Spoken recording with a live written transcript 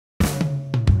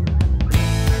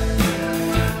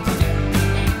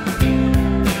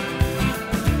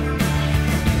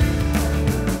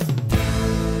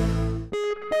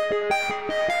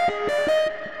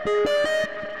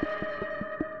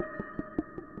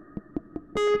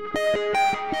Okay,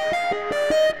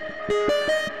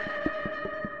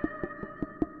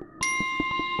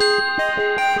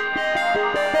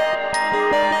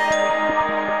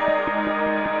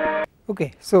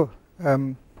 so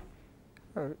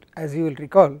as you will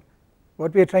recall,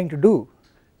 what we are trying to do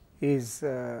is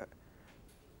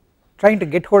trying to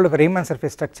get hold of a Riemann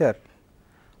surface structure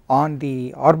on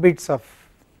the orbits of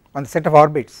on the set of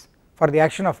orbits for the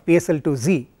action of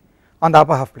PSL2Z on the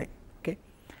upper half plane. Okay,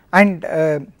 and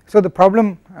so the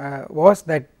problem was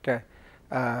that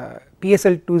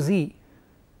PSL2Z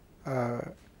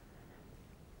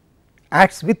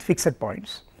acts with fixed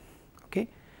points. Okay,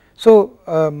 so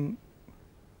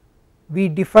we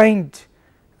defined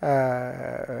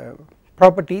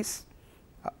properties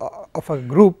of a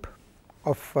group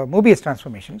of Moebius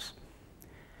transformations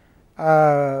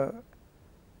that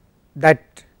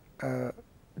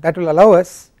will allow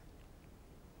us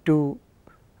to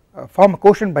form a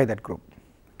quotient by that group.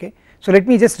 Okay, so let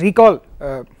me just recall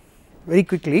very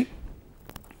quickly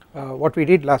what we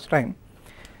did last time.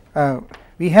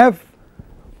 We have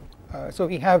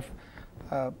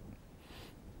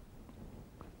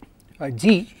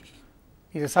G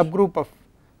is a subgroup of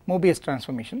Moebius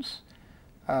transformations,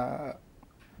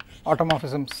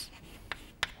 automorphisms,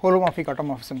 holomorphic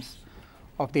automorphisms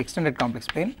of the extended complex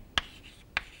plane.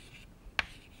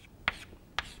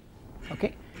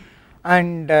 Okay,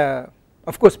 and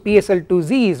of course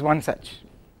PSL2Z is one such.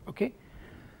 Okay,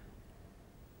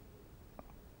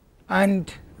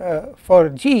 and for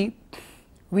G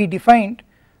we defined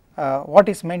what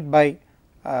is meant by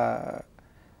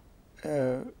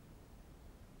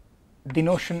the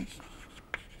notion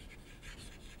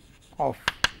of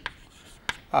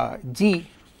G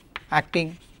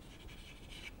acting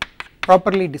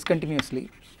properly discontinuously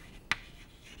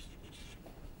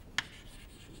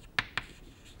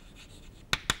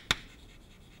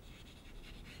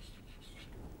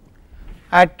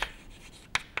at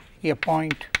a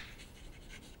point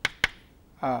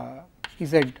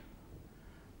Z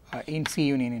in C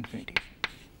union infinity.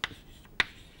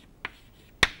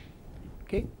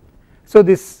 Okay, so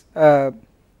this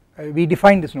we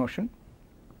defined this notion.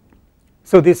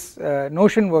 So this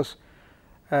notion was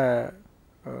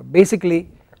basically,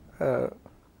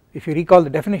 if you recall the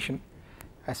definition,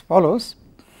 as follows.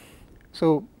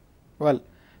 So well,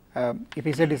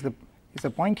 if Z is the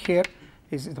point here,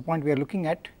 is the point we are looking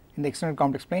at in the extended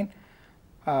complex plane,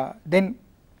 then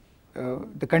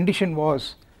the condition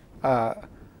was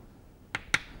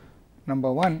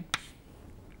number 1,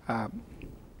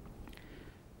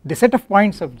 the set of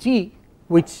points of G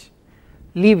which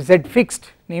leave Z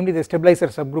fixed, namely the stabilizer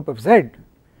subgroup of Z,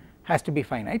 has to be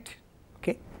finite.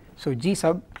 Okay, so G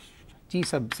sub Z,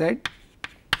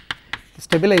 the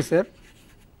stabilizer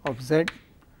of Z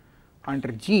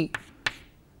under G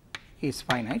is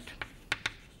finite.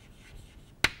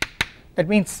 That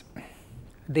means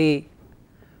there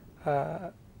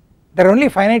are only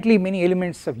finitely many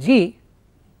elements of G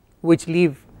which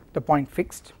leave the point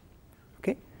fixed.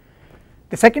 Okay,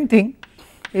 the second thing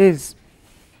is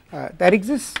there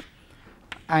exists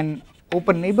an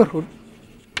open neighborhood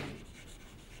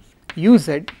uz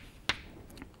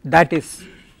that is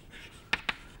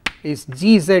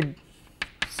GZ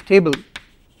stable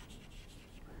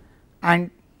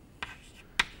and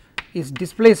is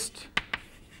displaced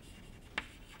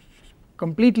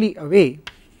completely away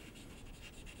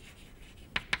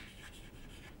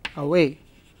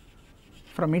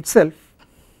from itself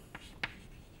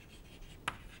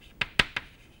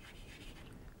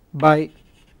by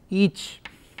each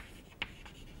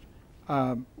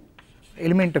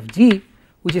element of G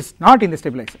which is not in the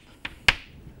stabilizer.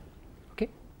 Okay,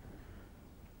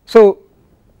 so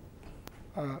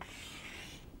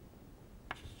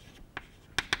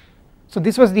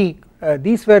this was the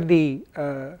these were the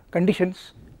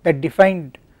conditions that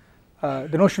defined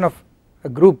the notion of a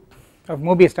group of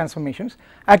Moebius transformations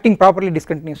acting properly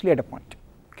discontinuously at a point.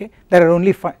 Okay, there are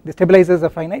only the stabilizers are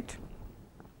finite.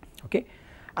 Okay,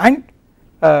 and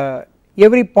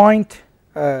every point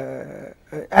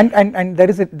and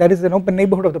there is an open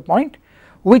neighborhood of the point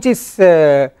which is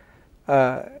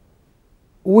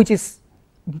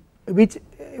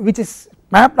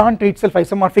mapped onto itself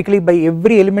isomorphically by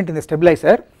every element in the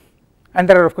stabilizer, and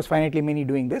there are of course finitely many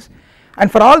doing this,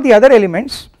 and for all the other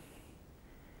elements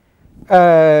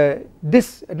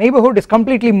this neighborhood is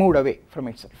completely moved away from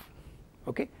itself.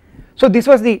 Okay, so this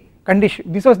was the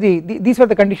condition, these were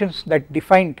the conditions that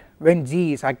defined when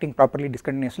G is acting properly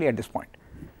discontinuously at this point.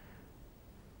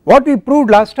 What we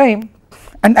proved last time,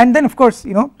 and then of course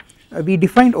we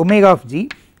defined omega of G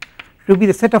to be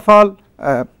the set of all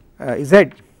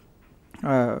Z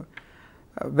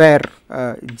where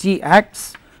G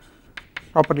acts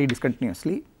properly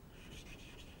discontinuously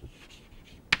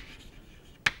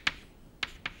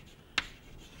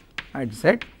at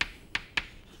Z.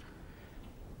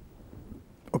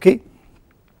 Okay,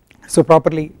 so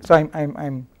properly, so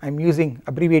I'm using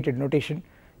abbreviated notation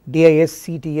DIS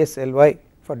CTS LY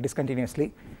for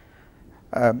discontinuously,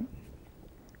 or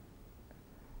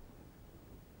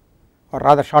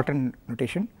rather shortened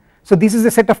notation. So this is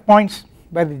a set of points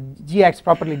where the G acts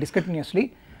properly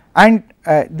discontinuously, and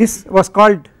this was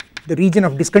called the region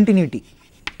of discontinuity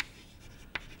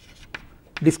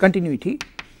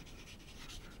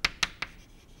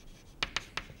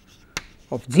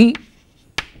of G,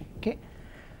 okay,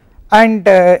 and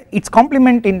its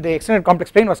complement in the extended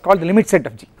complex plane was called the limit set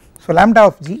of G. So lambda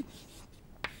of G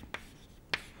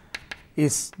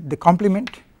is the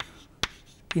complement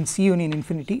in C union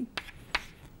infinity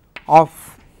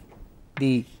of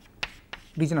the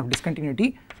region of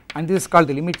discontinuity, and this is called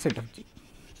the limit set of G.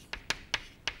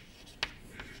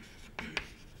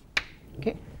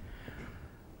 Okay,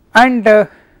 and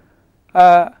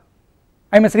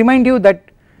I must remind you that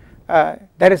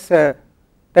there is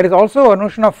also a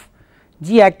notion of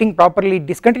G acting properly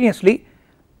discontinuously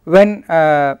when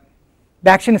the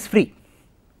action is free,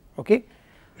 okay,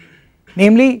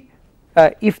 namely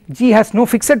if G has no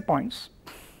fixed points,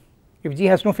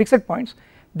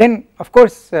 then of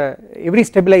course every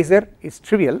stabilizer is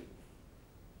trivial,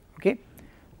 okay,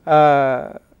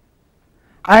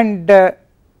 and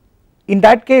in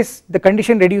that case the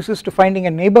condition reduces to finding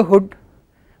a neighborhood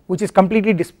which is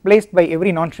completely displaced by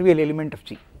every non-trivial element of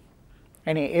G,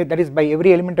 and that is by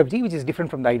every element of G which is different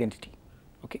from the identity,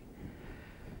 okay.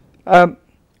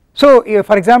 So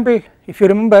for example, if you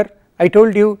remember, I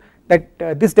told you that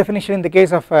this definition in the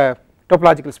case of a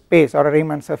topological space or a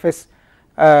Riemann surface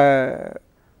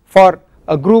for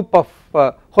a group of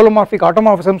holomorphic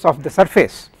automorphisms of the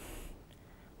surface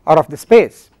or of the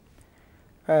space,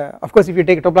 of course if you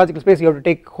take a topological space you have to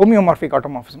take homeomorphic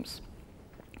automorphisms,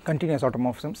 continuous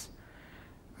automorphisms,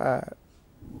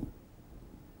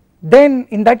 then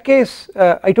in that case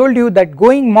I told you that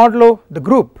going modulo the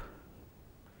group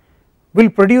will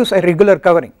produce a regular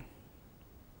covering,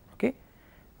 okay,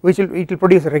 it will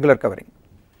produce a regular covering.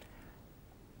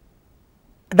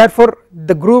 Therefore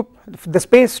the group, the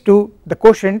space to the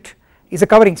quotient is a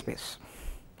covering space,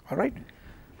 alright.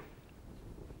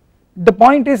 The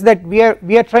point is that we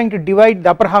are trying to divide the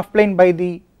upper half plane by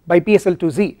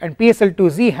PSL2Z, and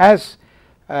PSL2Z has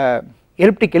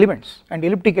elliptic elements, and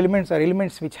elliptic elements are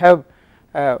elements which have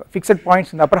fixed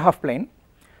points in the upper half plane.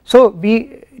 So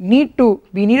we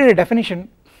needed a definition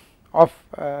of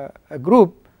a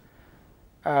group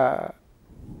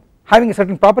having a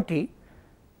certain property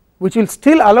which will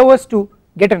still allow us to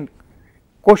get a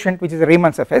quotient which is a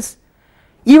Riemann surface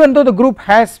even though the group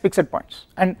has fixed points,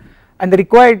 and the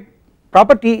required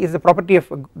property is the property of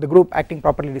the group acting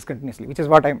properly discontinuously, which is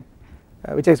what I've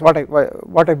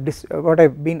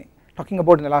been talking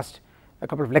about in the last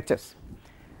couple of lectures.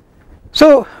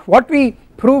 So what we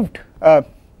proved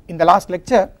in the last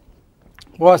lecture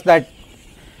was that,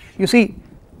 you see,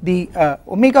 the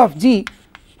omega of G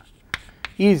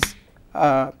is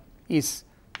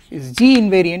G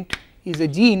invariant, is a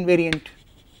G invariant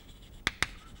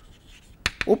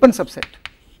open subset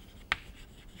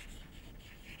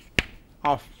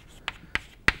of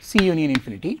C union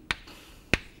infinity,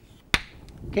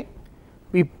 okay.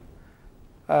 We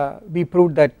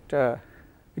proved that it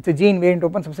is a G invariant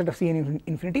open subset of C union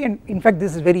infinity, and in fact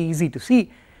this is very easy to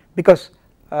see because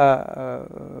when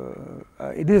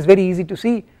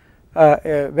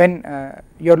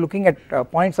you are looking at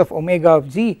points of omega of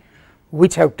G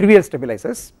which have trivial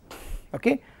stabilizers,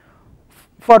 okay.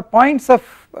 For points of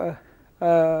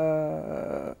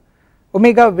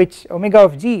omega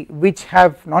of G which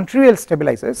have non-trivial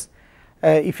stabilizers,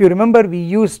 if you remember we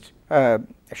used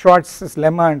Schwarz's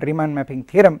lemma and Riemann mapping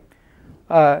theorem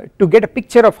to get a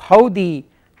picture of how the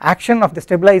action of the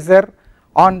stabilizer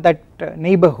on that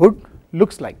neighborhood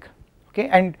looks like, okay.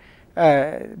 And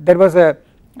there was a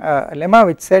lemma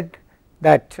which said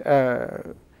that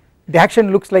the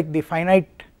action looks like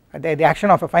the action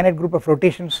of a finite group of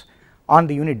rotations on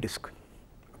the unit disk,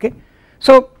 okay.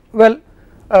 So well,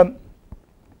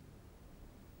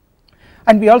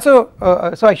 and we also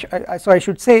so I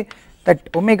should say that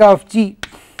omega of G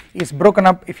is broken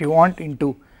up, if you want,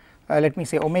 into let me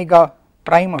say omega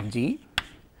prime of G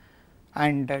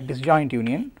and disjoint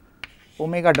union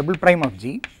omega double prime of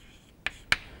G,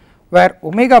 where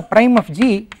omega prime of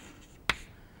G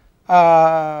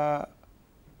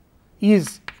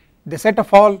is the set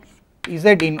of all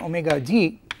Z in omega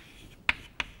G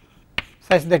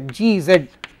such that GZ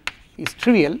is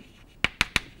trivial,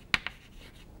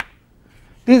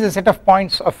 this is a set of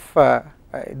points of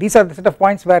these are the set of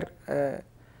points where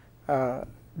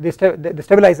the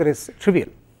stabilizer is trivial,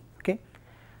 okay.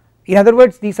 In other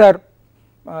words, these are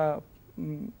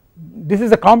this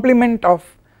is a complement of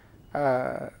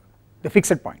the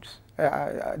fixed points,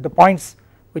 the points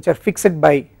which are fixed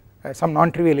by some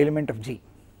non-trivial element of G,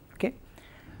 okay.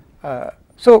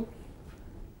 So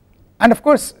and of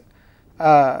course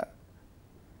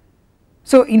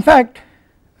so in fact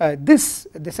this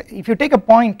if you take a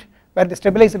point where the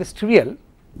stabilizer is trivial,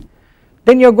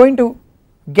 then you are going to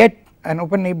get an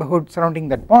open neighbourhood surrounding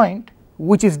that point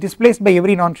which is displaced by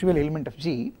every non-trivial element of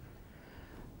G,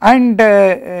 and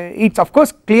it is of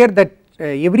course clear that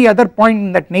every other point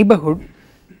in that neighbourhood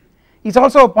is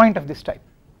also a point of this type.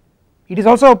 It is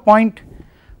also a point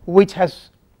which has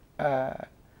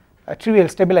a trivial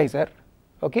stabilizer,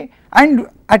 okay, and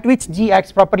at which G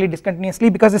acts properly discontinuously,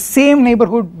 because the same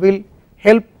neighbourhood will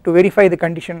help to verify the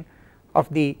condition of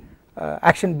the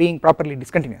action being properly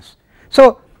discontinuous.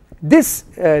 So this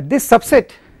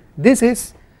subset, this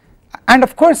is, and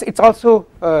of course it is also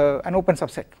an open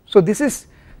subset. So this is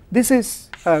G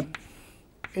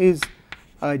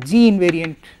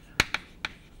invariant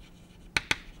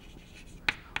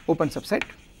open subset.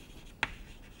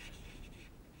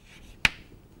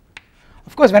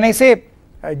 Of course when I say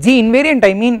G invariant,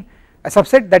 I mean a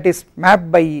subset that is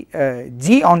mapped by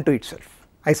G onto itself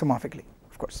isomorphically,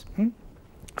 of course.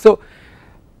 So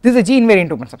this is a G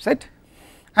invariant open subset,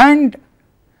 and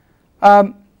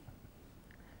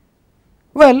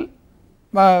well and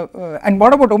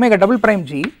what about omega double prime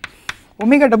G?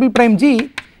 Omega double prime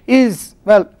G is,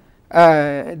 well,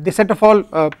 the set of all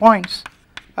points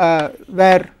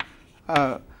where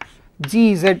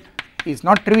Gz is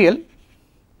not trivial.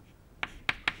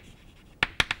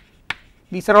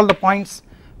 These are all the points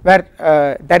where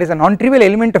there is a non-trivial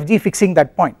element of G fixing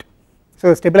that point. So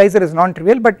the stabilizer is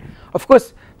non-trivial, but of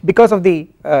course because of the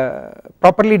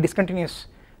properly discontinuous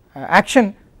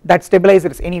action, that stabilizer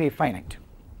is anyway finite,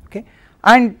 okay.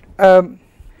 And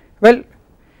well,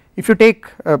 if you take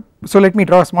so let me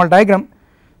draw a small diagram.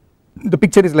 The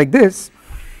picture is like this.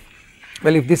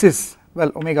 Well, if this is,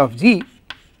 well, omega of G,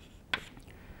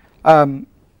 and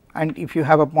if you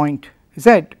have a point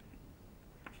Z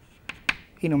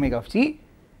in omega of G,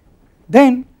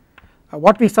 then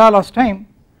what we saw last time,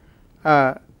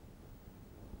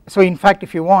 so in fact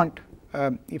if you want,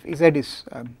 if Z is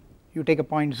you take a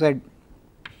point Z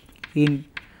in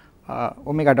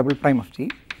omega double prime of G,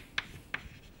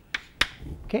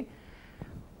 okay,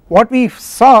 what we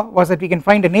saw was that we can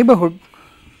find a neighbourhood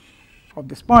of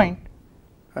this point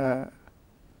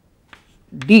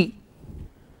D,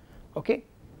 okay,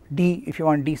 D, if you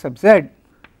want D sub Z.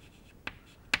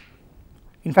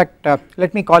 In fact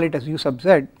let me call it as U sub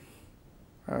Z.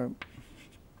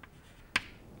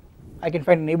 I can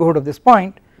find a neighbourhood of this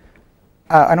point,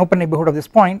 an open neighbourhood of this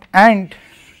point, and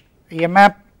a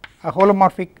map, a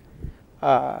holomorphic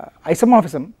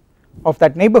isomorphism of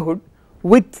that neighbourhood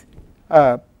with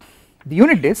the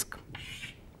unit disk.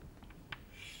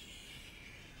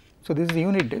 So this is a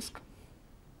unit disk,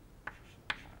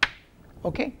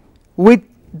 okay, with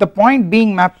the point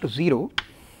being mapped to 0,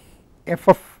 f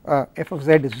of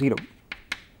Z is 0,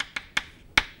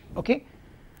 okay.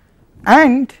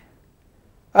 And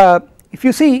if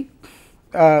you see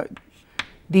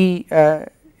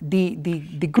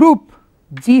the group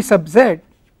G sub Z,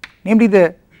 namely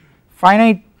the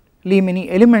finitely many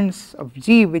elements of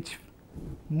G which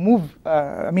move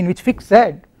which fix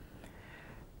Z,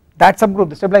 that subgroup,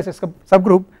 the stabilizer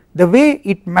subgroup, the way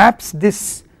it maps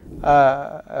this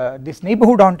this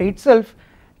neighbourhood onto itself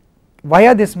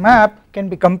via this map can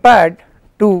be compared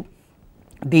to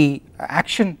the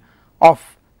action of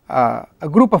a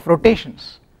group of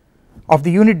rotations of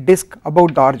the unit disk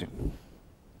about the origin,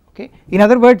 okay. In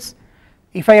other words,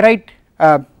 if I write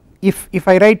if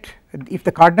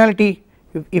the cardinality,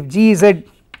 if Gz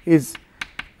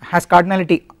has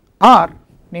cardinality R,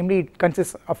 namely it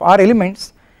consists of R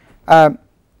elements, it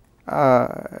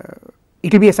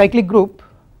will be a cyclic group,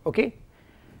 okay.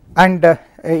 And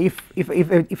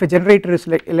if a generator is,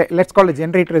 let us call a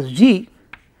generator as G,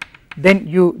 then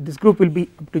this group will be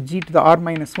up to G to the R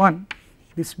minus 1.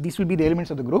 These will be the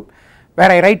elements of the group, where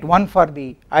I write 1 for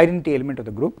the identity element of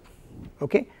the group,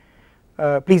 okay.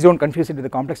 Please do not confuse it with the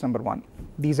complex number 1.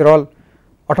 These are all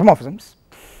automorphisms,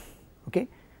 okay.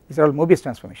 These are all Moebius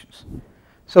transformations.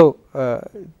 So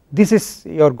this is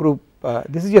your group,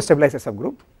 this is your stabilizer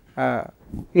subgroup.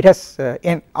 It has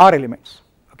n R elements,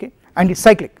 okay, and it is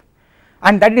cyclic,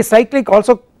 and that it is cyclic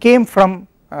also came from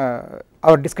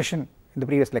our discussion in the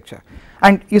previous lecture.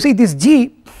 And you see this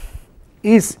G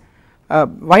is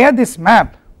via this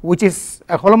map, which is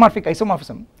a holomorphic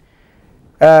isomorphism,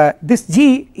 this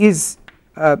G is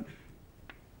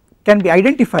can be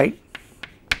identified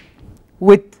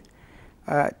with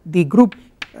the group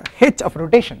H of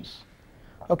rotations.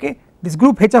 Okay, this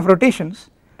group H of rotations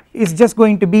is just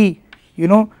going to be, you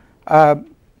know,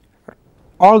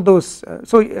 all those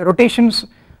so rotations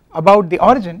about the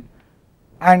origin,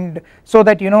 and so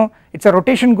that, you know, it's a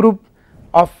rotation group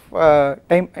of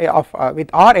time of with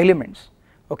R elements.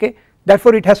 Okay,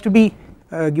 therefore it has to be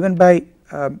given by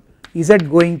Z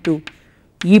going to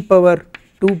e power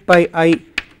 2 pi I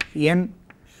n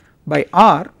by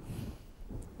R,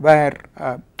 where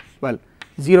well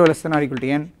 0 less than or equal to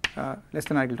n less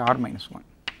than or equal to R minus 1.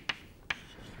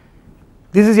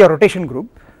 This is your rotation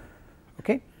group.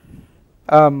 Okay,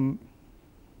 and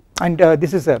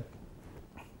this is a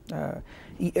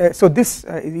so this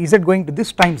is Z going to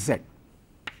this times Z.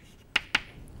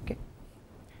 Okay,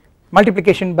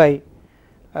 multiplication by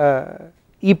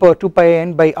e power 2 pi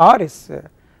n by R is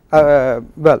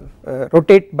well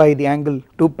rotate by the angle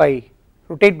 2 pi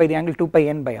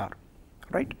n by R,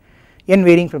 right, n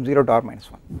varying from 0 to R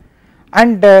minus 1.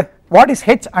 And what is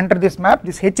H under this map?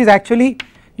 This H is actually,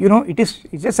 you know, it's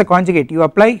just a conjugate. You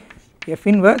apply F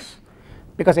inverse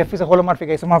because F is a holomorphic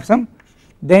isomorphism,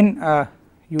 then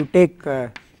you take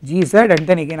GZ and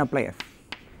then again apply F,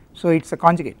 so it's a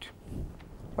conjugate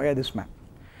via this map.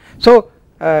 So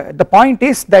the point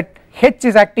is that H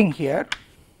is acting here,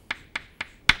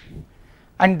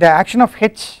 and the action of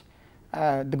H,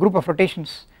 the group of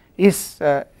rotations, is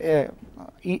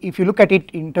if you look at it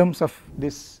in terms of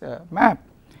this map,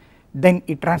 then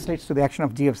it translates to the action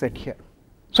of G of Z here.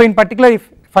 So in particular, if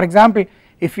for example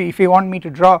if you want me to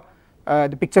draw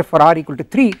the picture for R equal to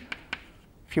 3,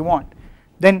 if you want,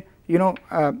 then, you know,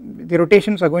 the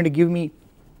rotations are going to give me,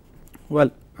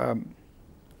 well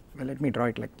let me draw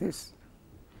it like this.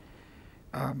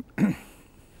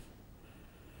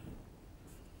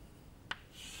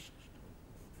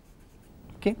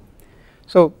 Okay,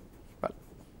 so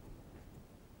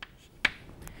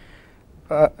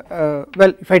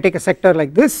well if I take a sector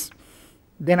like this,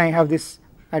 then I have this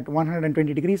at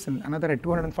 120 degrees and another at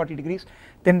 240 degrees,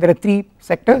 then there are 3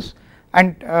 sectors,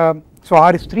 and so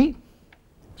R is 3.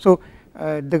 So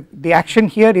the action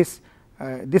here is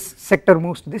this sector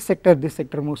moves to this sector, this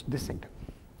sector moves to this sector,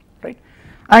 right,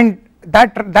 and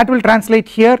that will translate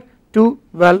here to,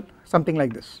 well, something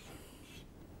like this.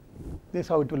 This is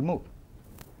how it will move.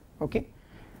 Okay,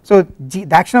 so the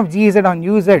action of GZ on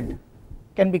UZ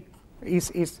can be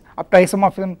is up to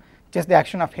isomorphism just the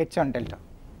action of H on delta.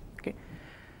 Okay,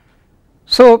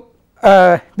 so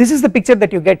this is the picture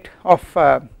that you get of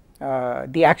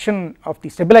the action of the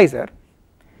stabilizer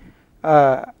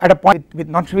at a point with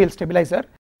non-trivial stabilizer,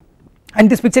 and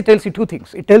this picture tells you two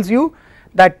things. It tells you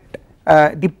that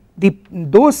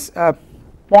those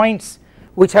points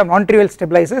which have non-trivial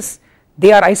stabilizers,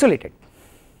 they are isolated,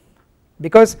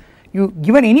 because you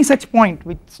given any such point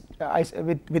with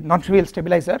non-trivial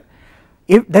stabilizer,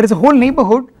 if there is a whole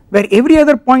neighborhood where every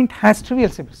other point has trivial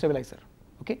stabilizer.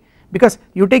 Okay, because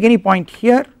you take any point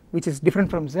here which is different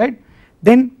from Z,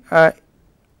 then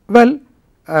well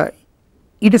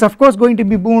it is of course going to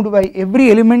be moved by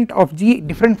every element of G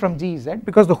different from GZ,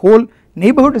 because the whole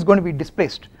neighborhood is going to be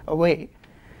displaced away,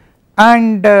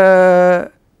 and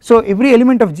so every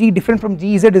element of G different from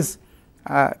GZ is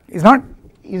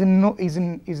in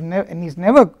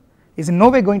no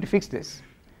way going to fix this.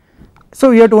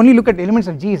 So you have to only look at elements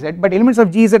of GZ, but elements of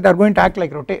GZ are going to act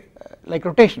like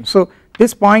rotation. So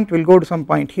this point will go to some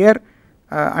point here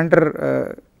and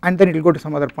then it will go to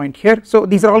some other point here. So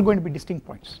these are all going to be distinct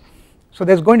points. So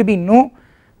there is going to be no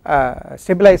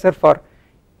stabilizer for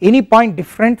any point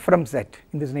different from Z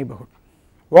in this neighborhood.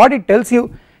 What it tells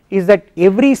you is that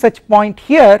every such point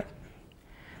here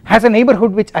has a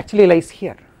neighborhood which actually lies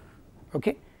here.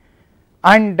 Okay,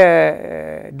 and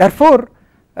therefore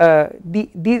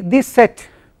this set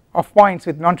of points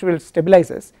with non-trivial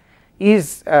stabilizers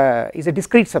is a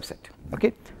discrete subset.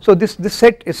 Okay, so this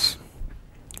set is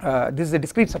this is a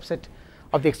discrete subset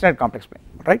of the extended complex plane,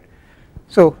 right.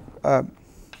 So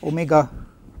omega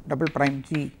double prime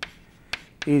G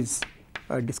is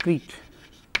a discrete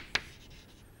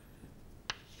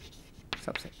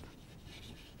subset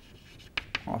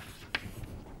of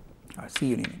C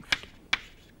union infinity.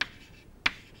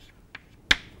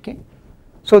 Okay,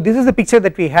 so this is the picture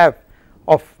that we have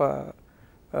of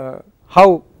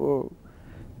how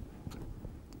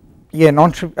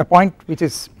a point which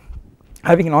is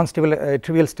having a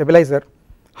non-trivial stabilizer,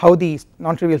 how the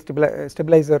non-trivial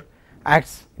stabilizer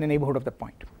acts in the neighborhood of the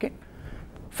point. Okay,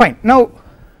 fine. Now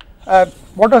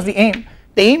what was the aim?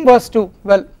 the aim was to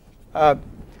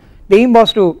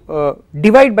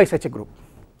divide by such a group,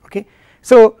 okay.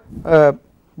 So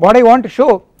what I want to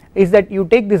show is that you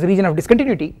take this region of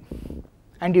discontinuity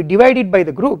and you divide it by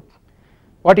the group,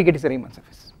 what you get is a Riemann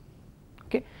surface,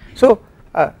 okay. So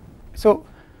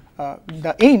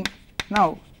the aim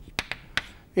now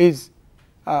is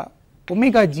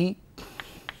omega g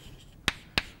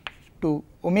to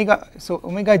omega, so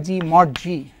omega g mod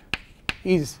g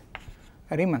is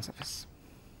a Riemann surface,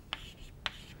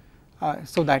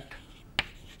 so that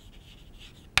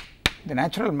the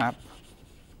natural map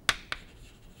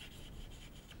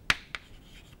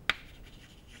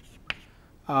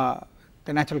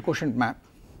the natural quotient map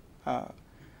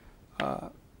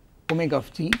omega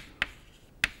of g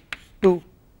to,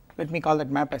 let me call that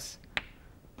map as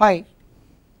pi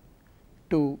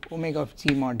to omega of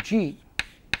g mod g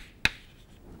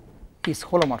is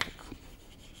holomorphic,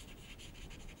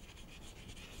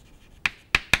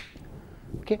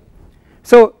 okay.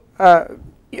 So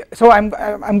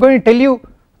I'm going to tell you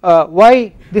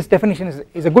why this definition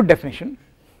is a good definition,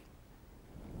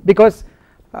 because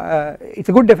it's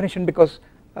a good definition because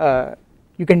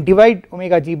you can divide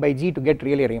omega g by g to get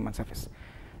really a Riemann surface.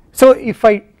 So if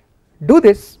I do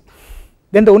this,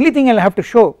 then the only thing I will have to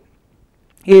show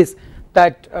is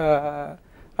that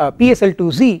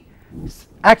PSL2Z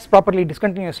acts properly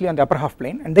discontinuously on the upper half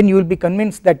plane, and then you will be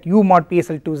convinced that U mod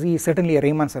PSL2Z is certainly a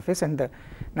Riemann surface, and the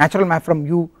natural map from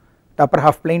U, the upper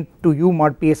half plane, to U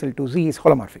mod PSL2Z is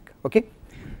holomorphic, okay.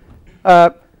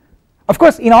 Of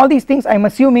course in all these things I am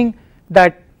assuming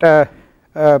that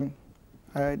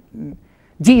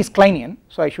G is Kleinian,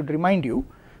 so I should remind you,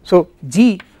 so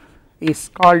G is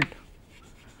called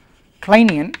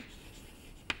Kleinian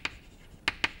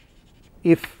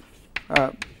if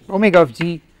omega of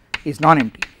G is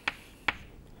non-empty,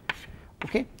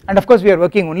 okay, and of course we are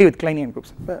working only with Kleinian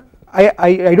groups.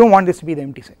 I don't want this to be the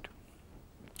empty set,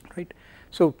 right.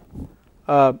 So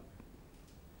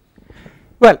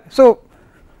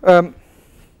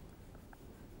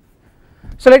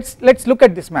so let's look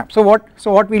at this map. So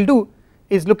what we'll do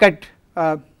is look at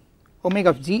omega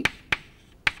of G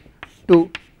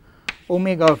to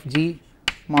omega of G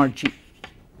mod G,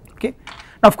 okay.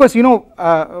 Now of course you know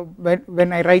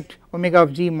when I write omega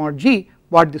of G mod G,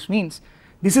 what this means,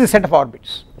 this is a set of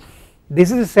orbits,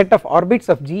 this is a set of orbits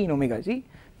of G in omega G,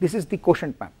 this is the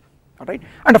quotient map, alright,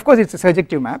 and of course it is a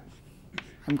surjective map,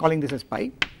 I am calling this as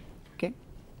pi, okay,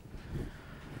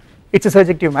 it is a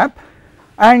surjective map,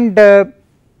 and the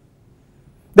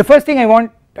first thing I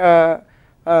want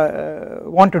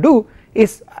to do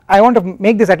is I want to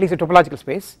make this at least a topological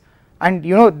space, and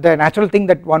you know the natural thing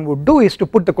that one would do is to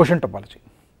put the quotient topology.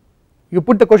 You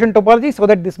put the quotient topology so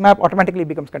that this map automatically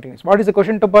becomes continuous. What is the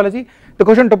quotient topology? The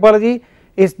quotient topology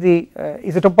is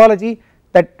a topology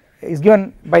that is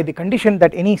given by the condition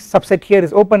that any subset here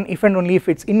is open if and only if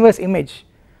its inverse image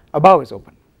above is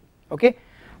open, okay,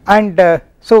 and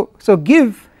so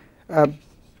give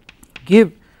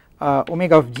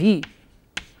omega of G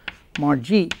mod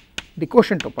G the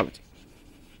quotient topology,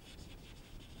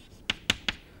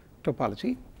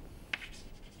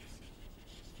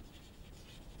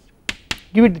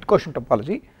 give it the quotient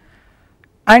topology,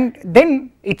 and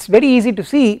then it is very easy to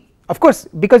see, of course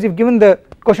because you have given the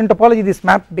quotient topology this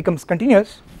map becomes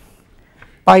continuous,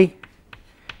 pi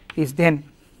is then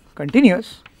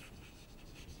continuous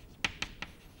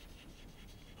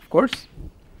of course,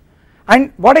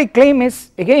 and what I claim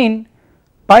is again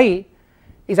pi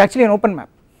is actually an open map,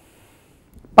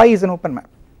 pi is an open map,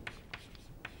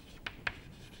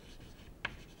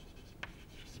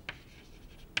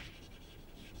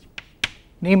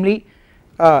 namely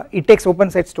it takes open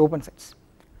sets to open sets,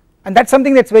 and that is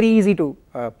something that is very easy to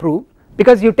prove,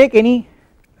 because you take any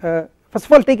first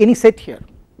of all take any set here,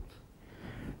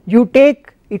 you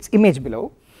take its image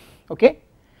below, okay,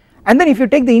 and then if you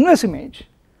take the inverse image,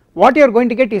 what you are going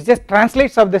to get is just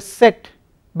translates of the set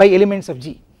by elements of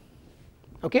G,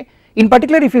 okay. In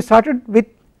particular if you started with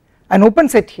an open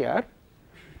set here,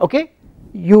 okay,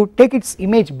 you take its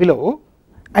image below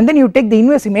and then you take the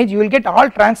inverse image, you will get all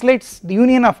translates, the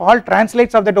union of all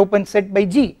translates of that open set by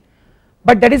G,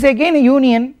 but that is again a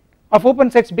union of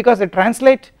open sets because the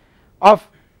translate of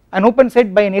an open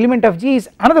set by an element of G is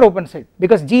another open set,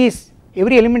 because G is,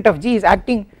 every element of G is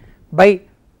acting by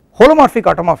holomorphic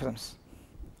automorphisms,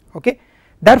 okay,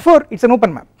 therefore it is an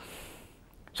open map.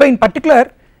 So in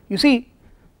particular you see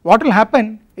what will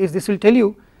happen is this will tell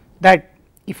you that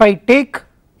if I take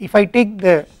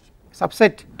the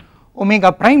subset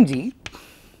omega prime G,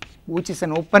 which is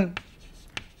an open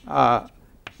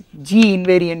G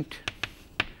invariant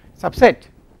subset,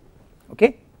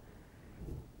 okay,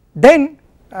 then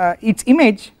its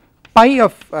image pi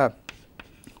of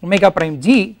omega prime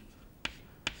g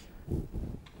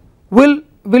will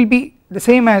be the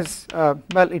same as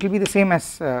well, it will be the same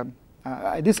as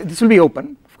this will be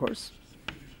open, of course,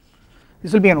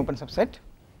 this will be an open subset,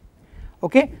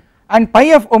 okay, and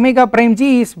pi of omega prime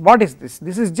g is, what is this?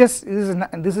 This is just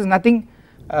this is nothing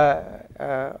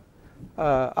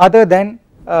other than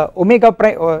omega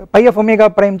prime pi of omega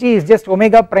prime g is just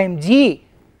omega prime g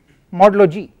modulo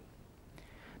g.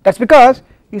 That is because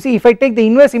you see, if I take the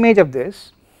inverse image of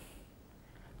this,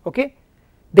 okay,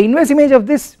 the inverse image of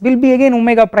this will be again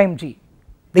omega prime g.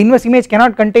 The inverse image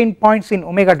cannot contain points in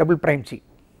omega double prime g,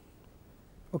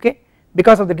 okay,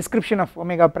 because of the description of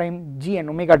omega prime g and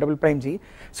omega double prime g.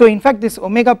 So in fact this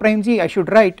omega prime g I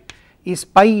should write is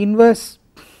pi inverse,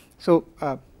 so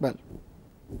well,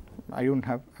 I do not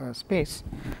have space,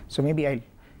 so maybe I will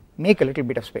make a little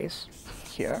bit of space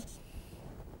here.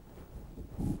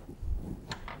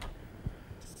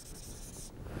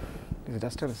 This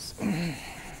duster is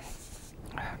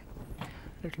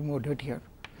little more dirty here,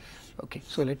 okay,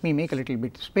 so let me make a little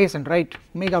bit of space and write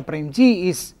omega prime g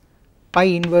is pi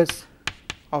inverse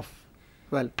of,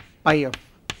 well, pi of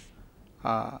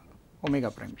omega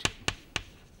prime g.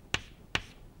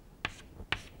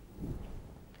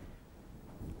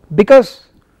 Because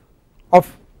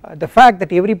of the fact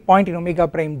that every point in omega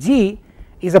prime g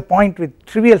is a point with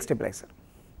trivial stabilizer,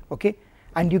 okay,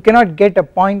 and you cannot get a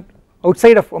point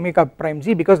outside of omega prime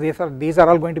g because these are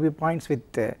all going to be points with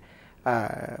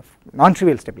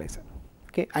non-trivial stabilizer,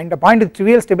 okay, and a point with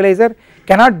trivial stabilizer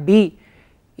cannot be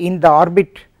in the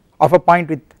orbit of a point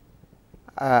with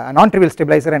a non-trivial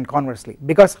stabilizer and conversely,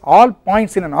 because all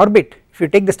points in an orbit, if you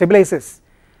take the stabilizers,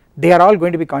 they are all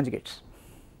going to be conjugates,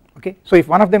 okay. So if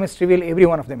one of them is trivial, every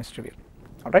one of them is trivial,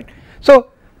 alright. So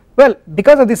well,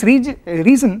 because of this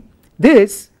reason,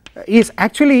 this is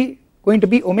actually going to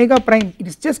be omega prime, it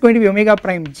is just going to be omega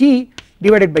prime g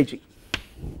divided by g.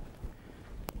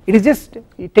 It is just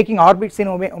taking orbits in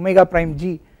omega prime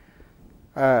g,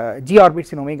 g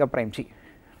orbits in omega prime g,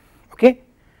 okay.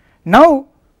 Now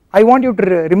I want you to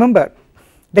remember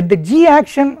that the g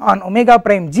action on omega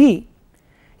prime g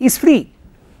is free,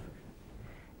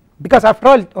 because after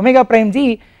all omega prime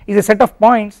g is a set of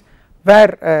points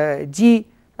where g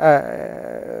where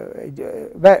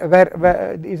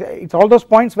it's all those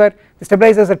points where the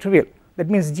stabilizers are trivial, that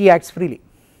means g acts freely,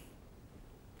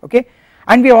 okay,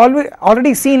 and we have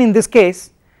already seen in this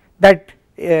case that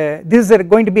this is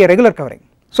going to be a regular covering.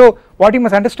 So what you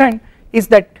must understand is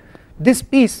that this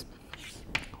piece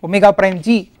omega prime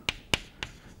g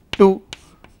to,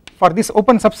 for this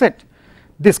open subset,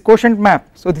 this quotient map,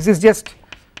 so this is just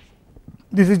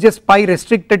pi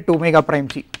restricted to omega prime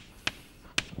g.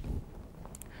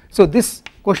 So this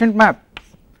quotient map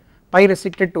pi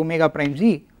restricted to omega prime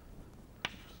g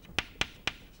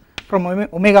from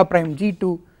omega prime g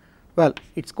to, well,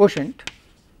 its quotient,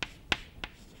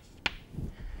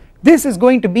 this is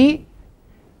going to be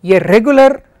a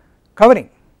regular covering,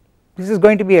 this is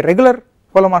going to be a regular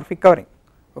holomorphic covering,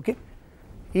 okay,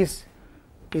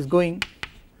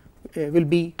 will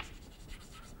be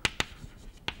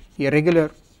a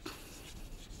regular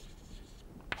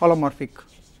holomorphic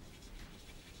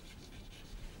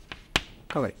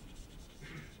covering.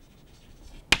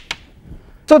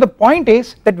 So the point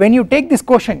is that when you take this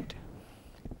quotient,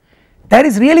 there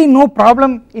is really no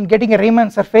problem in getting a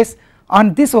Riemann surface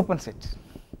on this open set.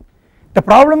 The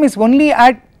problem is only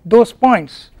at those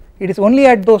points, it is only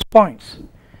at those points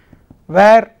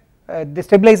where the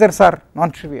stabilizers are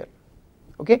non-trivial,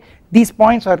 okay. These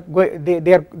points are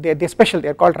they are special, they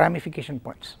are called ramification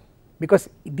points, because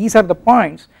these are the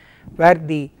points where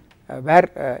the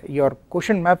your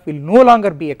quotient map will no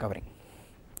longer be a covering,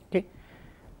 okay.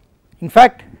 In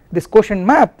fact this quotient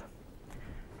map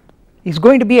is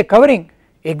going to be a covering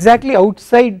exactly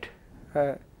outside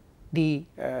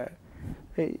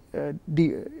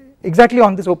exactly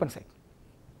on this open side,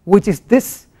 which is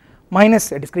this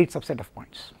minus a discrete subset of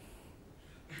points,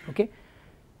 okay,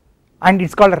 and it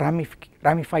is called a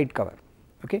ramified cover,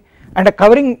 okay. And a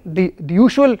covering, the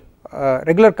usual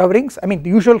regular coverings, I mean the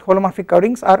usual holomorphic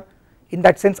coverings are in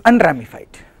that sense unramified,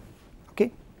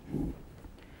 okay,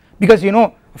 because you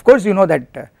know, of course you know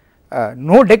that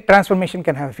no deck transformation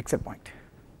can have a fixed point,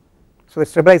 so the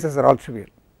stabilizers are all trivial,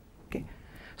 okay.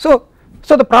 So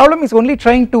the problem is only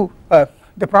trying to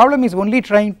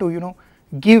you know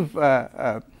give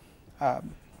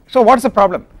so what is the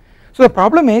problem? So the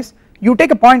problem is you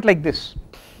take a point like this,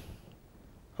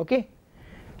 okay,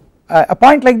 a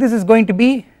point like this is going to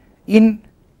be in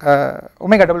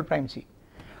omega double prime g.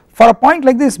 For a point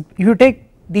like this,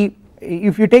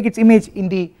 if you take its image in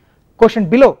the quotient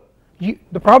below,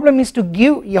 the problem is to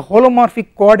give a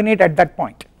holomorphic coordinate at that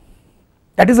point,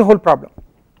 that is the whole problem,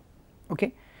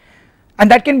 okay, and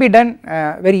that can be done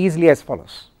very easily as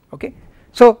follows, okay.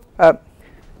 So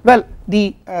well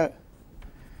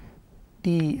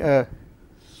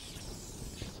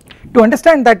to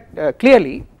understand that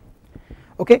clearly,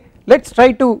 okay, let's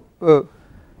try to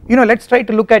let's try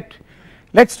to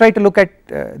look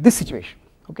at this situation,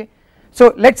 okay.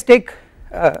 So let's take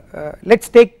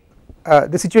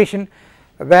the situation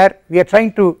where we are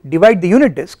trying to divide the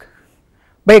unit disk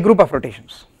by a group of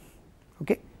rotations,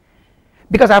 okay,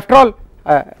 because after all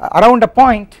around a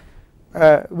point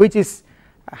which is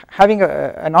having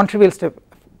a non-trivial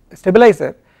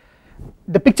stabilizer,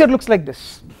 the picture looks like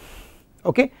this,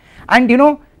 okay, and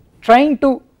trying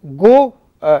to go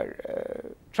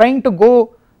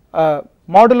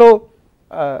modulo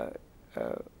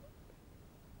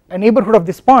a neighborhood of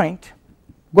this point,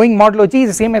 going modulo g is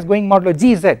the same as going modulo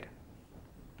gz.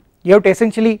 You have to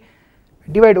essentially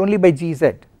divide only by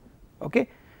gz, okay.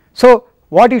 So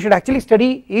what you should actually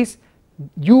study is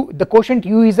the quotient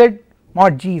uz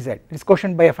mod gz, this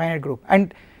quotient by a finite group,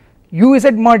 and uz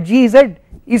mod gz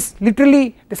is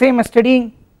literally the same as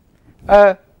studying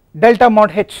delta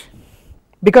mod h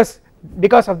because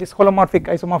of this holomorphic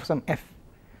isomorphism f,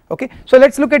 okay. So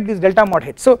let us look at this delta mod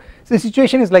h. So the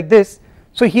situation is like this.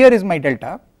 So here is my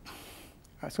delta,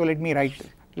 so let me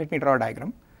draw a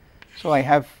diagram. So I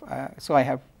have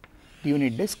the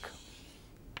unit disk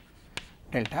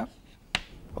delta,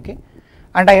 okay,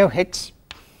 and I have h,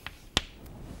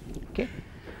 okay,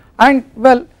 and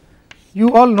well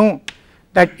you all know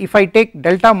that if I take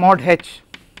delta mod h,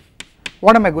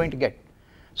 what am I going to get?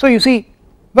 So you see,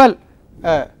 well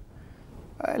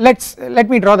let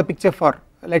me draw the picture for,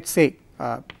 let us say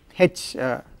h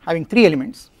having 3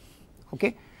 elements,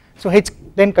 okay. So h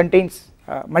then contains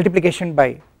multiplication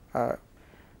by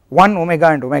 1 omega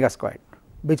and omega squared,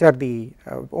 which are the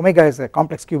omega is a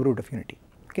complex cube root of unity,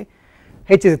 okay.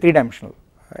 H is a 3-dimensional,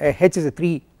 h is a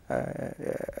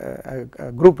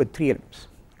group with 3 elements,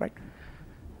 right.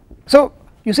 So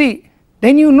you see,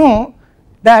 then you know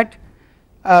that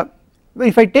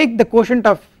if I take the quotient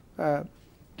of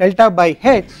delta by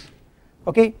h,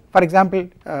 okay, for example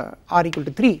r equal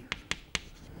to 3,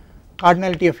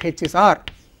 cardinality of h is r,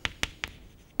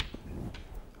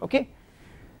 okay,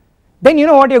 then you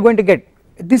know what you are going to get.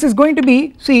 This is going to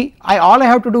be, see, all I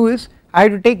have to do is I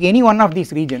have to take any one of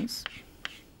these regions,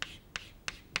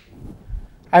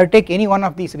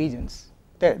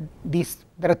 there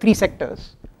are 3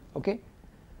 sectors, okay,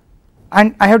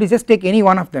 and I have to just take any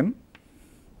one of them,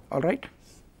 alright.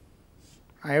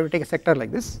 I have to take a sector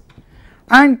like this,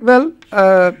 and well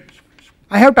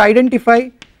I have to identify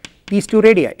these 2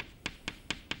 radii.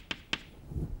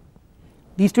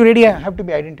 These 2 radii have to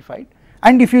be identified,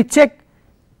 and if you check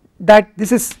that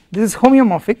this is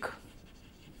homeomorphic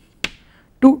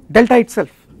to delta itself,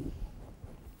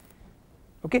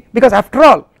 okay, because after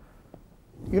all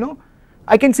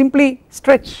I can simply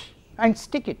stretch and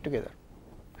stick it together,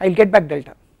 I will get back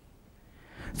delta.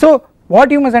 So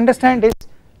what you must understand is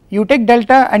you take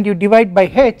delta and you divide by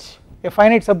h, a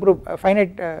finite subgroup, a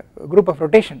finite group of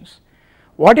rotations,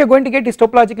 what you are going to get is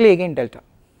topologically again delta,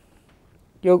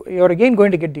 you are again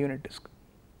going to get the unit disk,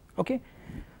 okay.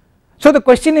 So the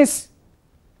question is,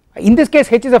 in this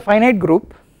case h is a finite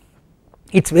group,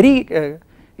 it is very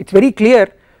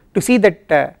clear to see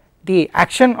that the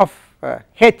action of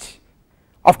h,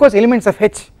 of course elements of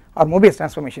h are Moebius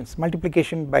transformations,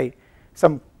 multiplication by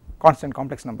some constant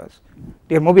complex numbers,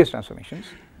 they are Moebius transformations,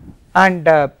 and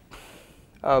it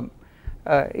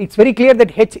is very clear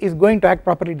that h is going to act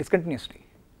properly discontinuously,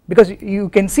 because you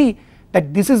can see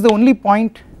that this is the only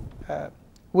point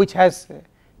which has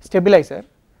stabilizer,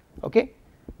 okay,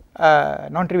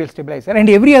 non-trivial stabilizer, and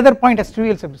every other point has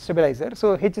trivial stabilizer,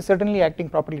 so h is certainly acting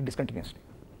properly discontinuously,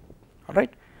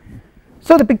 alright.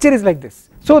 So the picture is like this.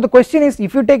 So the question is,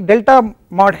 if you take delta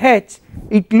mod h,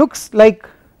 it looks like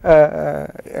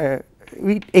it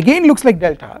again looks like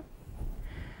delta,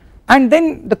 and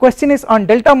then the question is, on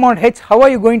delta mod h, how are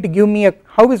you going to give me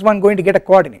how is one going to get a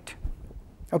coordinate,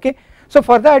 okay. So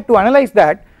for that, to analyze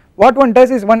that, what one does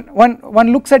is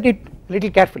one looks at it little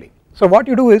carefully. So what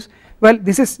you do is, well,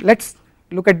 this is, let us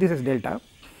look at this as delta,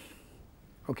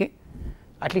 okay,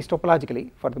 at least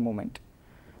topologically for the moment,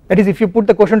 that is, if you put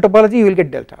the quotient topology you will get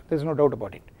delta, there is no doubt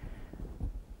about it,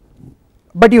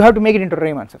 but you have to make it into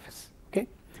Riemann surface, okay.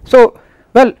 So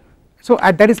well, so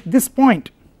that is this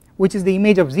point which is the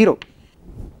image of 0,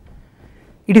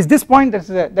 it is this point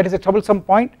that is a troublesome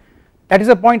point, that is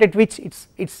a point at which it's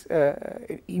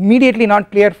immediately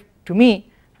not clear to me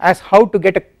as how to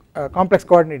get a complex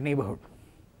coordinate neighborhood,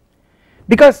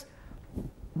 because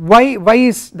why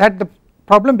is that the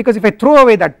problem? Because if I throw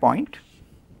away that point,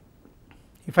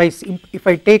 if I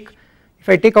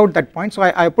take out that point, so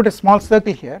I put a small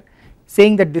circle here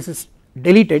saying that this is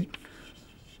deleted,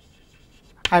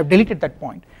 I have deleted that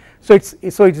point, so this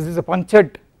is a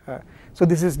punctured, so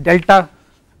this is delta,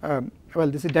 well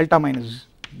this is delta minus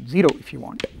 0 if you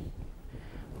want,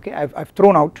 okay. I've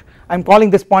thrown out, I am calling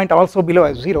this point also below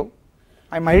as 0,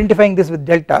 I am identifying this with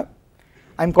delta,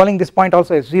 I am calling this point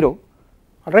also as 0,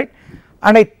 alright,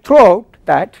 and I throw out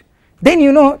that, then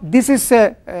you know this is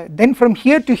then from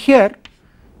here to here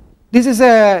this is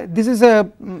a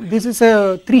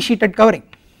 3-sheeted covering,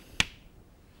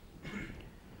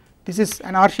 this is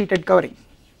an R-sheeted covering,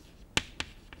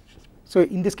 so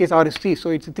in this case R is 3, so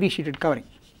it is a 3-sheeted covering,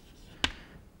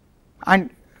 and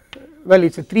well it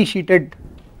is a 3-sheeted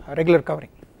regular covering.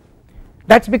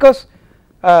 That is because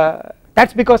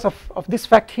of this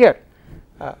fact here,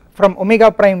 from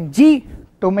omega prime g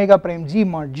to omega prime g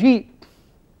mod g,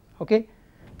 okay,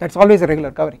 that is always a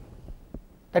regular covering,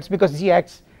 that is because g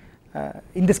acts,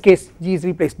 in this case g is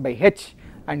replaced by h,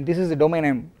 and this is the domain I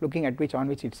am looking at on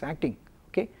which it is acting,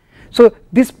 okay. So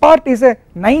this part is a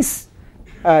nice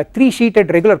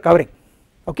 3-sheeted regular covering,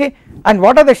 okay, and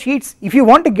what are the sheets? If you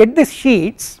want to get these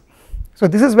sheets, so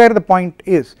this is where the point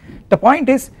is, the point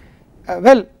is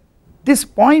well this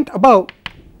point above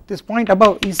is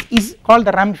called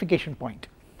the ramification point,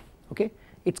 okay,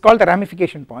 it is called the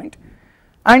ramification point.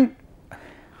 And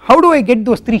how do I get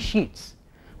those 3 sheets?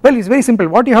 Well, it is very simple,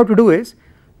 what you have to do is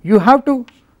you have to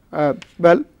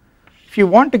well if you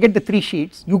want to get the 3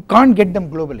 sheets you can't get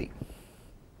them globally,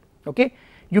 okay,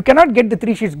 you cannot get the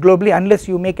 3 sheets globally unless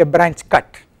you make a branch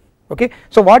cut, okay.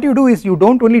 So what you do is you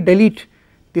do not only delete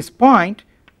this point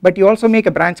but you also make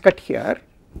a branch cut here,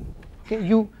 okay,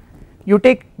 you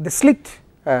take the slit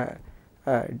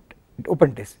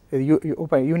open disk, you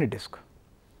open unit disk,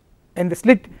 and the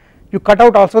slit you cut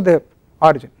out also the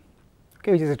origin,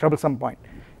 okay, which is a troublesome point.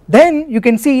 Then you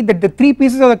can see that the 3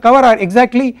 pieces of the cover are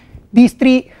exactly these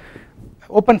 3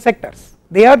 open sectors,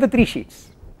 they are the 3 sheets.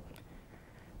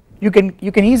 You can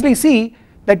easily see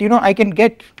that you know I can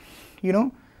get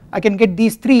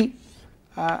these 3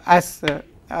 as the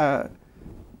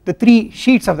 3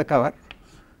 sheets of the cover,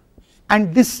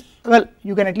 and this, well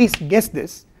you can at least guess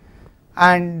this,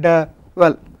 and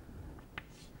well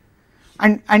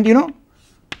and you know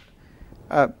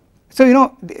so you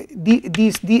know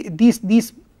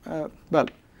these well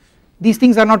these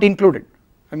things are not included,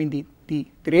 I mean the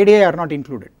radii are not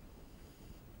included,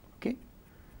 okay,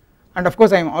 and of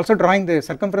course I am also drawing the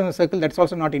circumference of the circle, that is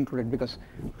also not included because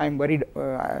I am worried,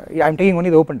 I am taking only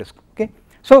the open disk, okay.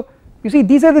 So you see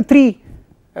these are the 3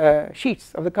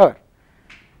 sheets of the cover,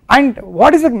 and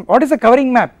what is the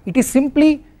covering map? It is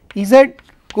simply z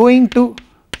going to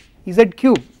z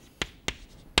cube,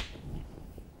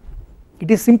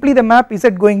 it is simply the map z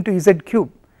going to z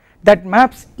cube that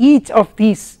maps each of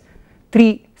these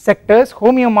 3 sectors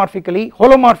holomorphically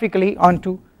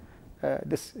onto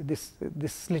this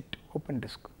slit open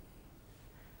disk,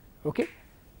 okay.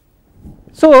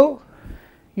 So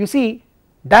you see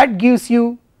that gives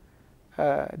you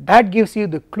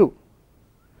the clue.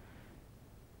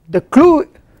 The clue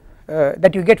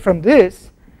that you get from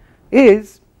this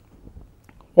is,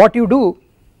 what you do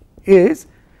is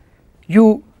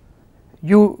you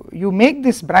make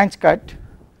this branch cut,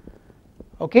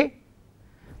 okay,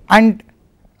 and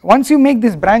once you make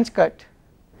this branch cut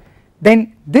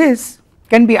then this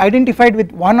can be identified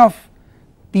with one of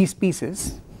these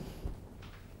pieces,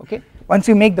 okay. Once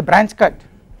you make the branch cut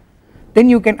then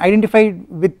you can identify it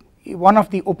with one of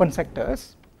the open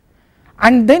sectors,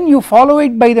 and then you follow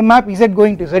it by the map z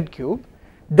going to z cube.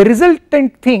 The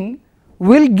resultant thing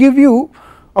will give you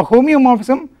a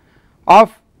homeomorphism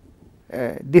of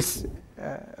this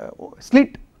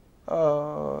slit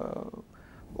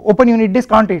open unit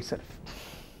disk onto itself,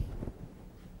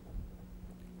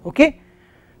 okay.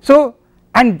 So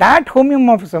and that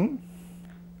homeomorphism,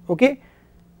 okay,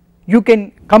 you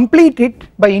can complete it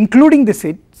by including the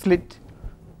slit,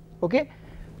 okay,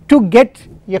 to get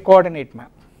a coordinate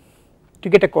map, to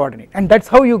get a coordinate, and that is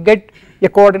how you get a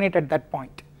coordinate at that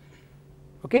point,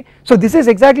 okay. So this is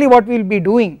exactly what we will be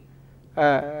doing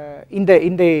in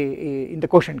the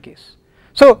quotient case.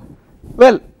 So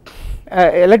well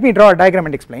let me draw a diagram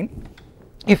and explain.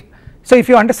 If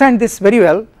you understand this very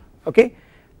well, okay,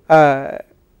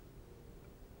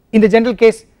 in the general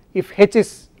case if h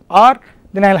is r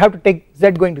then I will have to take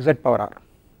z going to z power r,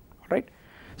 alright.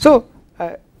 So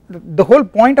the whole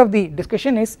point of the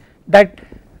discussion is that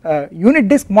unit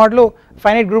disk modulo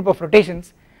finite group of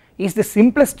rotations is the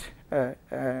simplest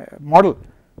model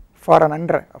for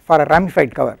a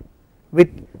ramified cover, with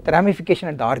the ramification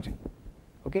at the origin,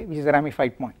 okay, which is a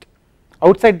ramified point.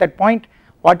 Outside that point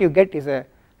what you get is a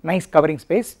nice covering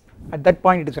space, at that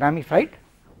point it is ramified,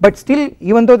 but still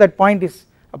even though that point is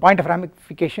a point of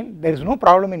ramification, there is no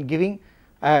problem in giving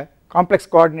a complex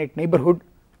coordinate neighborhood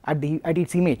at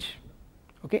its image,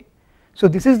 okay. So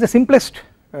this is the simplest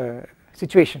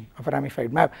situation of a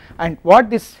ramified map, and what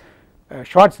this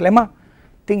Schwarz lemma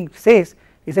thing says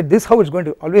is that this is how it is going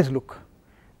to always look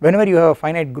whenever you have a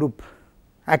finite group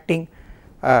acting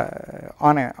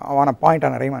on a point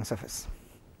on a Riemann surface,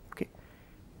 okay.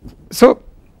 So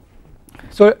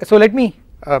let me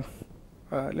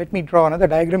draw another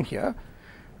diagram here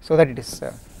so that it is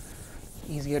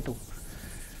easier to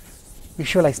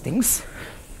visualize things.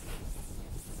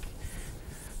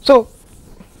 So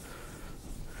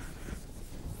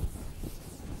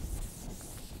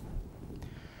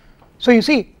you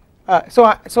see, I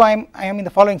am in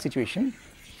the following situation.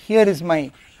 Here is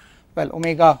my, well,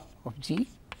 omega of g,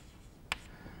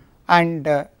 and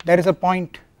there is a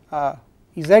point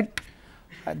z,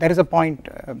 there is a point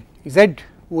z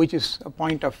which is a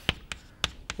point of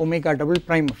omega double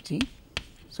prime of g,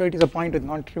 so it is a point with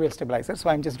non-trivial stabilizer. So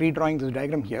I am just redrawing this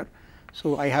diagram here.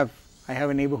 So I have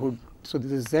a neighborhood, so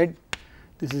this is z,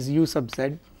 this is u sub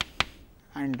z,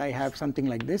 and I have something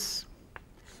like this,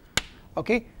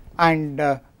 okay, and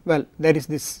well, there is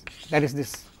this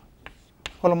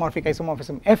holomorphic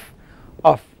isomorphism f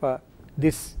of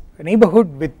this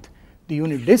neighborhood with the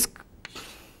unit disk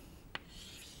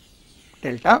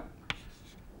delta,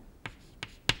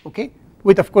 okay,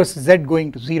 with of course z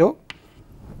going to 0,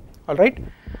 alright,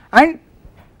 and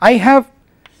I have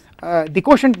the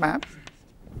quotient map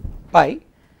pi,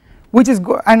 which is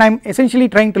and I am essentially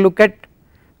trying to look at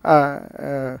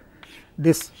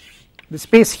this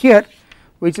space here,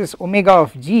 which is omega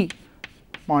of g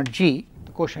mod g,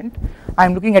 the quotient. I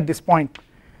am looking at this point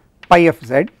pi of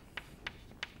z,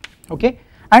 okay,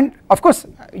 and of course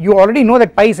you already know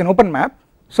that pi is an open map,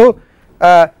 so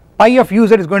pi of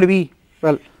uz is going to be,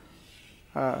 well,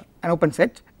 an open set,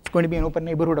 it is going to be an open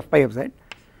neighborhood of pi of z,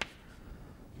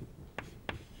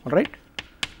 alright,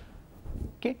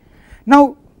 okay.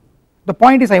 Now the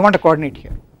point is I want a coordinate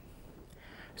here,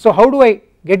 so how do I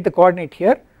get the coordinate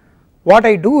here? What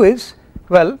I do is,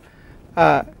 well,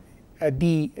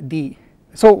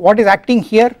 so what is acting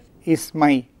here is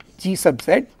my g sub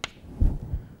z,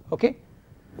 okay,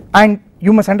 and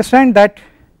you must understand that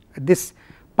this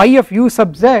pi of u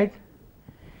sub z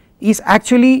is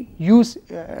actually u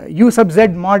sub z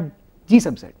mod g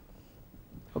sub z,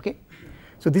 okay.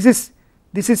 So this is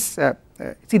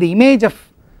see, the image of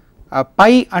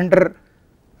pi under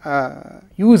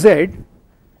uz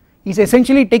is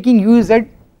essentially taking uz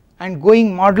and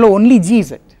going modulo only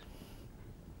gz,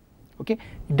 okay.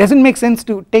 It does not make sense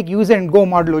to take uz and go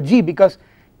modulo g because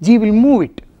g will move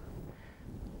it.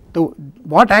 So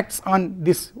what acts on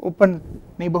this open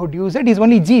neighborhood uz is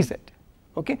only gz,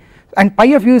 okay, and pi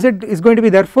of uz is going to be,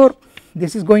 therefore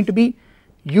this is going to be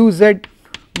uz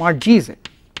mod gz,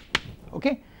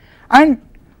 okay. And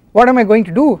what am I going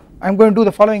to do? I am going to do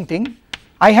the following thing.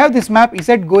 I have this map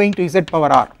z going to z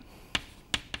power r,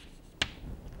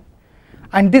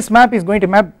 and this map is going to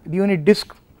map the unit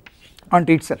disk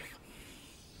onto itself,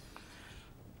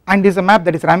 and this is a map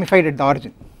that is ramified at the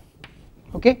origin,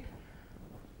 okay.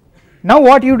 Now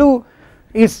what you do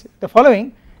is the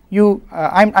following,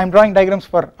 I am drawing diagrams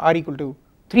for r equal to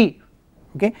 3,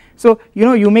 okay. So you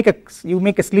know, you make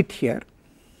a slit here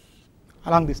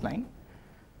along this line,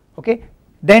 okay,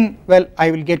 then, well, I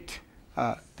will get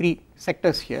 3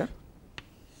 sectors here,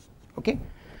 okay,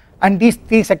 and these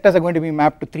 3 sectors are going to be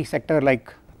mapped to 3 sector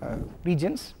like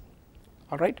regions,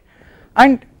 alright,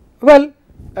 and well,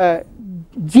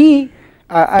 this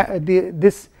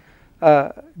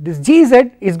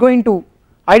gz is going to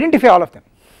identify all of them,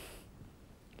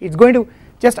 it is going to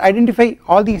just identify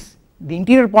all these, the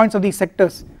interior points of these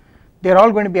sectors, they are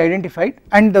all going to be identified,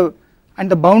 and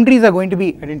the boundaries are going to be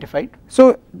identified.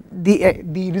 So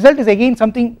the result is again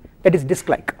something that is disk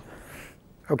like,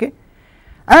 okay,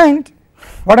 and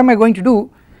what am I going to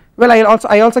do? Well,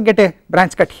 I also get a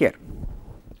branch cut here,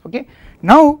 okay.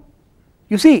 Now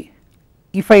you see,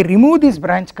 if I remove this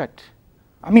branch cut,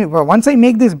 I mean once I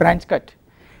make this branch cut,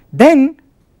 then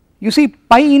you see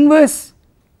pi inverse,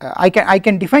 I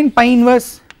can define pi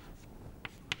inverse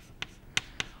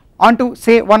onto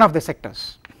say one of the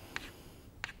sectors,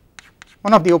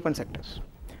 one of the open sectors,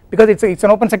 because it's an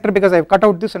open sector because I have cut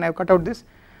out this and I have cut out this,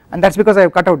 and that's because I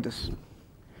have cut out this.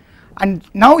 And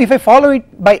now if I follow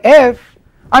it by f,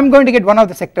 I am going to get one of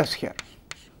the sectors here,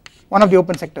 one of the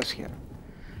open sectors here.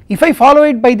 If I follow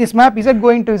it by this map z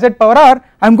going to z power r,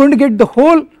 I am going to get the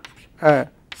whole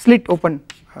slit open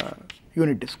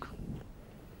unit disk.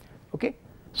 Okay,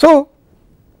 so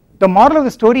the moral of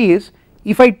the story is,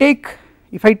 if I take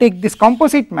this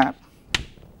composite map,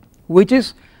 which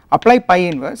is apply pi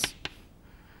inverse,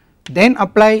 then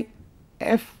apply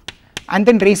f and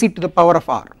then raise it to the power of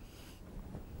r,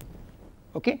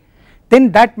 okay,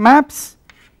 then that maps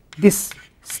this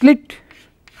slit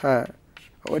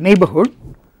neighborhood,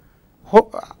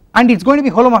 and it is going to be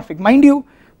holomorphic. Mind you,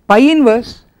 pi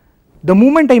inverse, the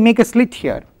moment I make a slit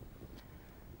here,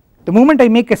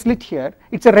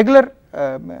 it's a regular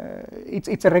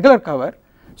it's a regular cover,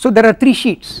 so there are 3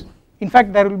 sheets. In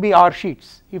fact, there will be r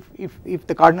sheets if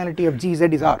the cardinality of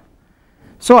gz is r.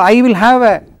 So I will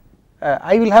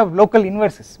have local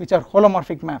inverses which are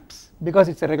holomorphic maps because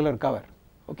it's a regular cover.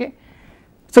 Okay,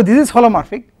 so this is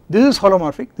holomorphic, this is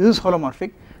holomorphic, this is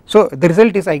holomorphic. So the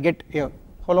result is I get a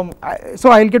so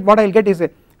I'll get what I'll get is a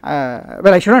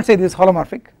well, I should not say this is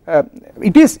holomorphic.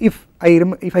 It is if I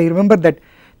remember that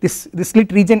this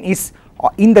slit region is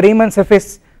in the Riemann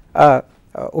surface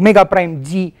omega prime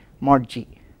g mod g.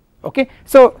 Okay,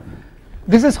 so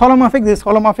this is holomorphic, this is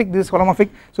holomorphic, this is holomorphic.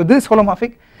 So this is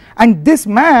holomorphic, and this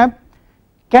map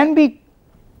can be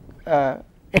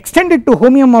extended to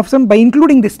homeomorphism by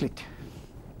including this slit.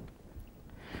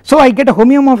 So I get a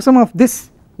homeomorphism of this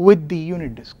with the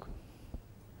unit disk.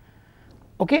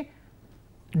 Okay,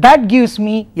 that gives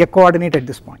me a coordinate at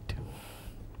this point.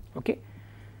 Okay,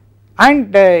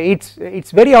 and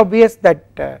it's very obvious that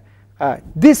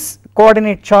this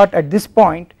coordinate chart at this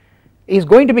point is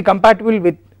going to be compatible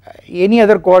with any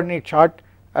other coordinate chart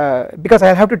because I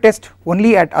will have to test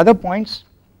only at other points.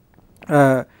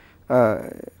 If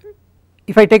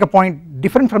I take a point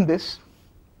different from this,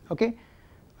 okay,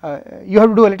 you have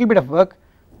to do a little bit of work,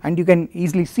 and you can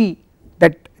easily see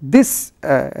that this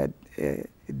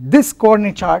this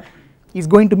coordinate chart is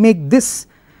going to make this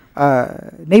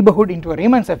neighborhood into a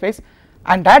Riemann surface,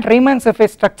 and that Riemann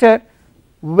surface structure,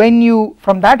 when you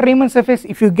from that Riemann surface,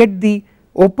 if you get the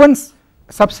open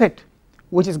subset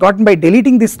which is gotten by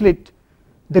deleting this slit,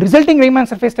 the resulting Riemann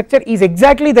surface structure is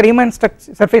exactly the Riemann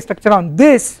surface structure on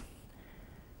this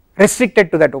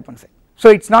restricted to that open set. So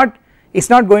it's not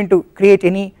going to create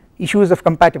any issues of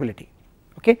compatibility.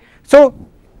 Okay, so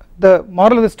the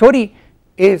moral of the story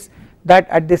is that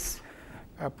at this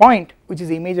point, which is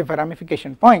the image of a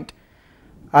ramification point,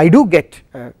 I do get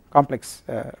a complex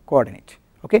coordinate.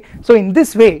 Okay, so in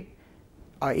this way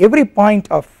every point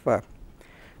of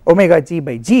omega g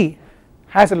by g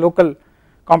has a local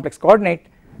complex coordinate,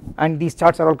 and these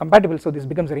charts are all compatible, so this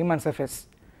becomes a Riemann surface,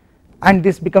 and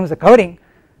this becomes a covering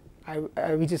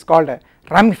which is called a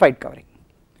ramified covering,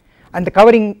 and the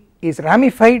covering is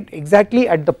ramified exactly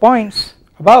at the points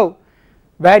above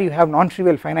where you have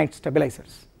non-trivial finite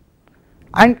stabilizers,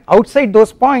 and outside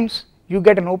those points you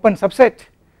get an open subset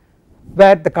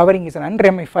where the covering is an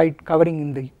unramified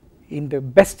covering in the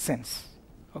best sense.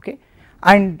 Okay,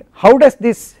 and how does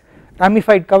this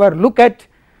ramified cover look at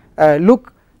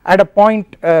a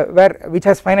point which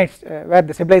has finite where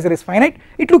the stabilizer is finite?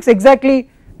 It looks exactly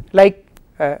like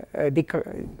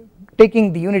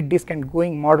taking the unit disk and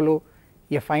going modulo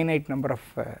a finite number of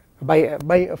by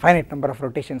a finite number of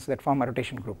rotations that form a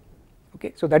rotation group.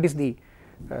 Okay, so that is the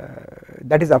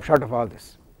upshot of all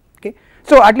this. Okay,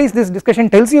 so at least this discussion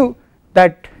tells you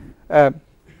that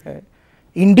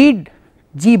indeed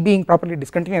G being properly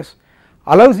discontinuous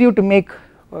allows you to make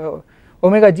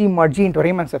omega g mod g into a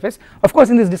Riemann surface. Of course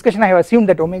in this discussion I have assumed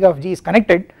that omega of g is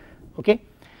connected, okay,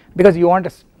 because you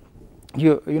want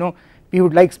you know we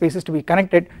would like spaces to be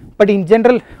connected, but in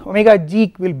general omega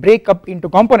g will break up into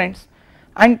components,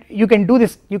 and you can do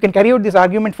this, you can carry out this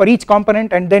argument for each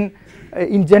component, and then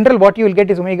in general what you will get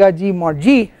is omega g mod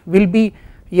g will be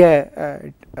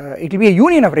it will be a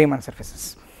union of Riemann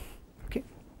surfaces, okay,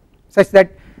 such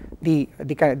that the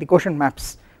quotient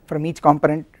maps from each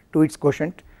component to its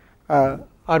quotient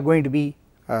are going to be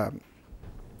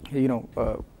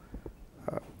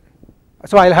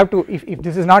so I will have to, if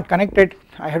this is not connected,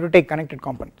 I have to take connected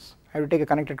components, I have to take a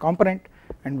connected component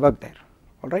and work there,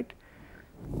 alright.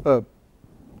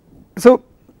 So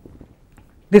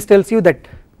this tells you that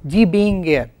G being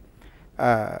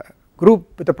a group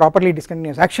with a properly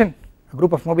discontinuous action, a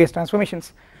group of Moebius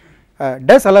transformations,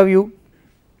 does allow you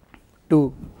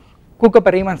to cook up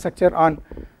a Riemann structure on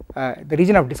the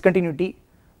region of discontinuity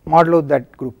modulo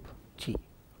that group G.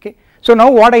 Okay, so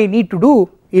now what I need to do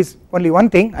is only one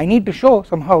thing, I need to show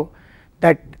somehow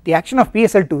that the action of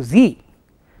PSL to Z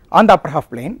on the upper half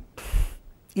plane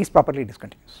is properly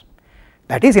discontinuous.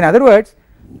 That is, in other words,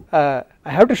 I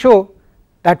have to show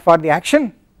that for the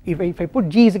action, if I put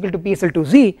G is equal to PSL to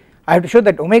Z, I have to show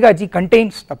that omega G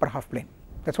contains the upper half plane.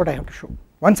 That is what I have to show.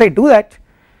 Once I do that,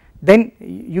 then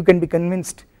you can be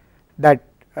convinced that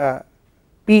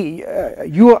P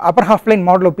U upper half plane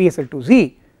modulo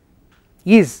PSL2Z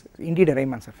is indeed a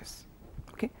Riemann surface.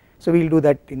 Okay, so we will do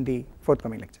that in the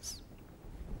forthcoming lectures.